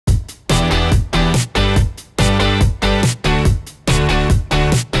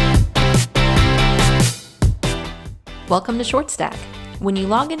Welcome to ShortStack. When you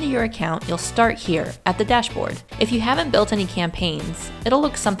log into your account, you'll start here at the dashboard. If you haven't built any campaigns, it'll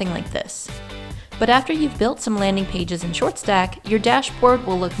look something like this. But after you've built some landing pages in ShortStack, your dashboard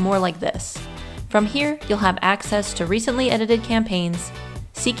will look more like this. From here, you'll have access to recently edited campaigns,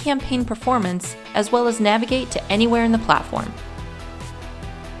 see campaign performance, as well as navigate to anywhere in the platform.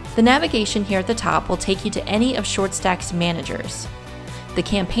 The navigation here at the top will take you to any of ShortStack's managers. The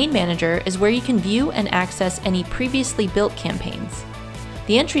Campaign Manager is where you can view and access any previously built campaigns.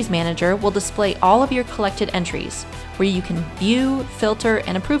 The Entries Manager will display all of your collected entries, where you can view, filter,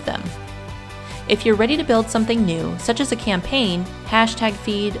 and approve them. If you're ready to build something new, such as a campaign, hashtag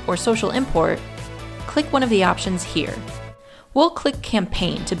feed, or social import, click one of the options here. We'll click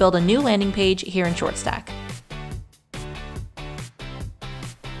Campaign to build a new landing page here in ShortStack.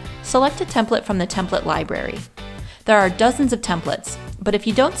 Select a template from the template library. There are dozens of templates, but if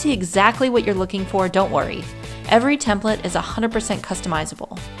you don't see exactly what you're looking for, don't worry. Every template is 100%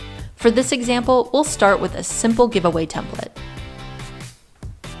 customizable. For this example, we'll start with a simple giveaway template.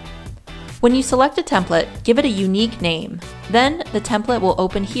 When you select a template, give it a unique name. Then the template will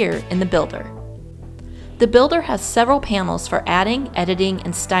open here in the Builder. The Builder has several panels for adding, editing,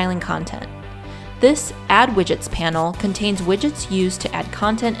 and styling content. This Add Widgets panel contains widgets used to add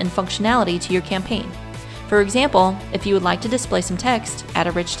content and functionality to your campaign. For example, if you would like to display some text, add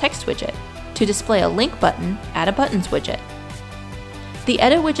a rich text widget. To display a link button, add a buttons widget. The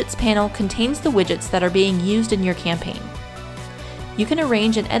Edit Widgets panel contains the widgets that are being used in your campaign. You can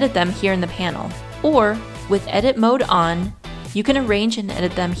arrange and edit them here in the panel, or with edit mode on, you can arrange and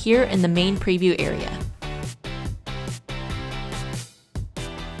edit them here in the main preview area.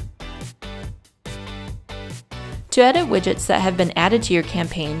 To edit widgets that have been added to your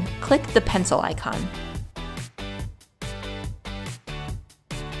campaign, click the pencil icon.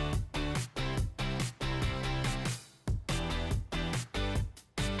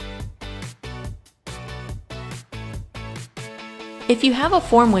 If you have a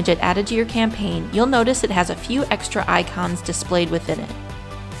form widget added to your campaign, you'll notice it has a few extra icons displayed within it.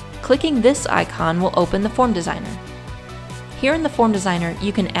 Clicking this icon will open the Form Designer. Here in the Form Designer,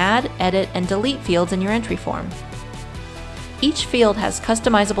 you can add, edit, and delete fields in your entry form. Each field has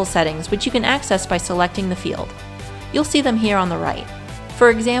customizable settings which you can access by selecting the field. You'll see them here on the right.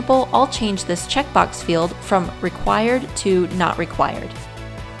 For example, I'll change this checkbox field from required to not required.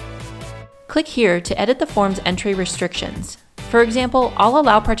 Click here to edit the form's entry restrictions. For example, I'll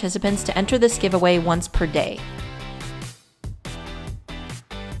allow participants to enter this giveaway once per day.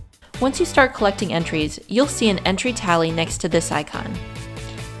 Once you start collecting entries, you'll see an entry tally next to this icon.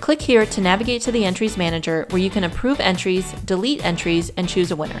 Click here to navigate to the Entries Manager where you can approve entries, delete entries, and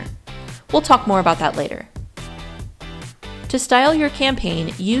choose a winner. We'll talk more about that later. To style your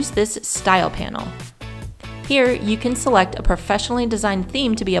campaign, use this Style panel. Here, you can select a professionally designed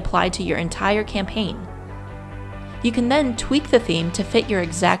theme to be applied to your entire campaign. You can then tweak the theme to fit your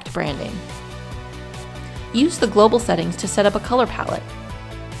exact branding. Use the global settings to set up a color palette.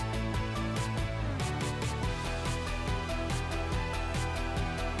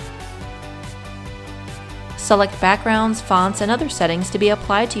 Select backgrounds, fonts, and other settings to be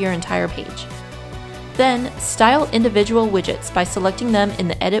applied to your entire page. Then, style individual widgets by selecting them in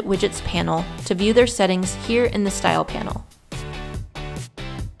the Edit Widgets panel to view their settings here in the Style panel.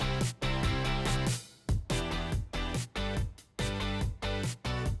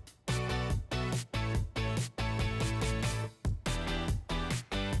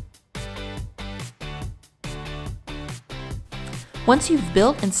 Once you've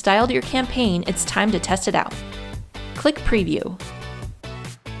built and styled your campaign, it's time to test it out. Click Preview.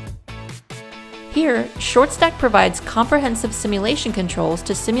 Here, ShortStack provides comprehensive simulation controls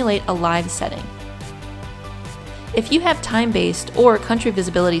to simulate a live setting. If you have time-based or country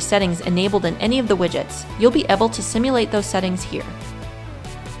visibility settings enabled in any of the widgets, you'll be able to simulate those settings here.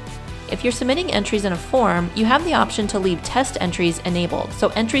 If you're submitting entries in a form, you have the option to leave test entries enabled, so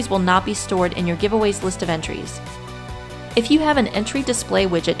entries will not be stored in your giveaways list of entries. If you have an entry display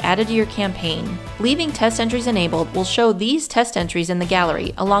widget added to your campaign, leaving test entries enabled will show these test entries in the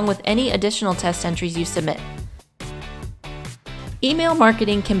gallery along with any additional test entries you submit. Email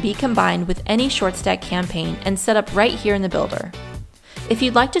marketing can be combined with any ShortStack campaign and set up right here in the Builder. If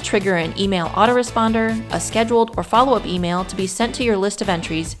you'd like to trigger an email autoresponder, a scheduled or follow-up email to be sent to your list of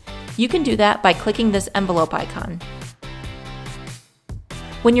entries, you can do that by clicking this envelope icon.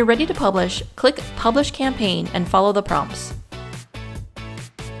 When you're ready to publish, click Publish Campaign and follow the prompts.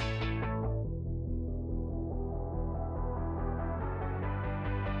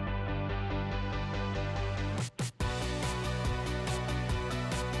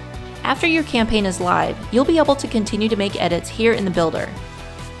 After your campaign is live, you'll be able to continue to make edits here in the builder.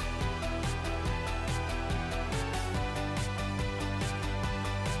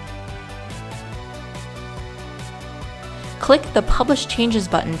 Click the Publish Changes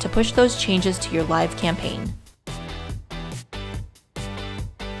button to push those changes to your live campaign.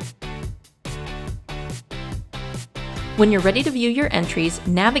 When you're ready to view your entries,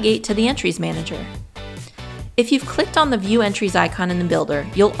 navigate to the Entries Manager. If you've clicked on the View Entries icon in the builder,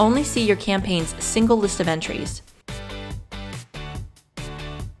 you'll only see your campaign's single list of entries.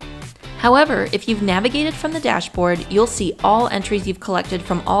 However, if you've navigated from the dashboard, you'll see all entries you've collected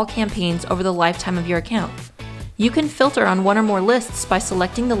from all campaigns over the lifetime of your account. You can filter on one or more lists by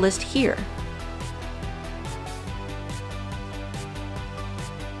selecting the list here.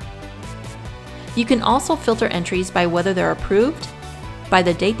 You can also filter entries by whether they're approved, by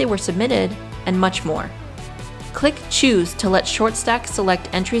the date they were submitted, and much more. Click Choose to let ShortStack select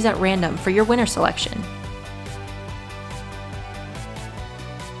entries at random for your winner selection.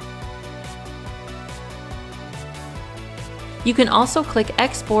 You can also click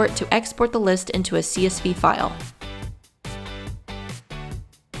Export to export the list into a CSV file.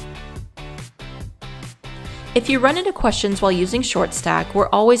 If you run into questions while using ShortStack, we're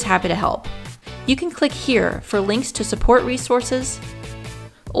always happy to help. You can click here for links to support resources,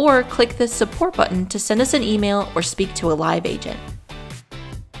 or click this support button to send us an email or speak to a live agent.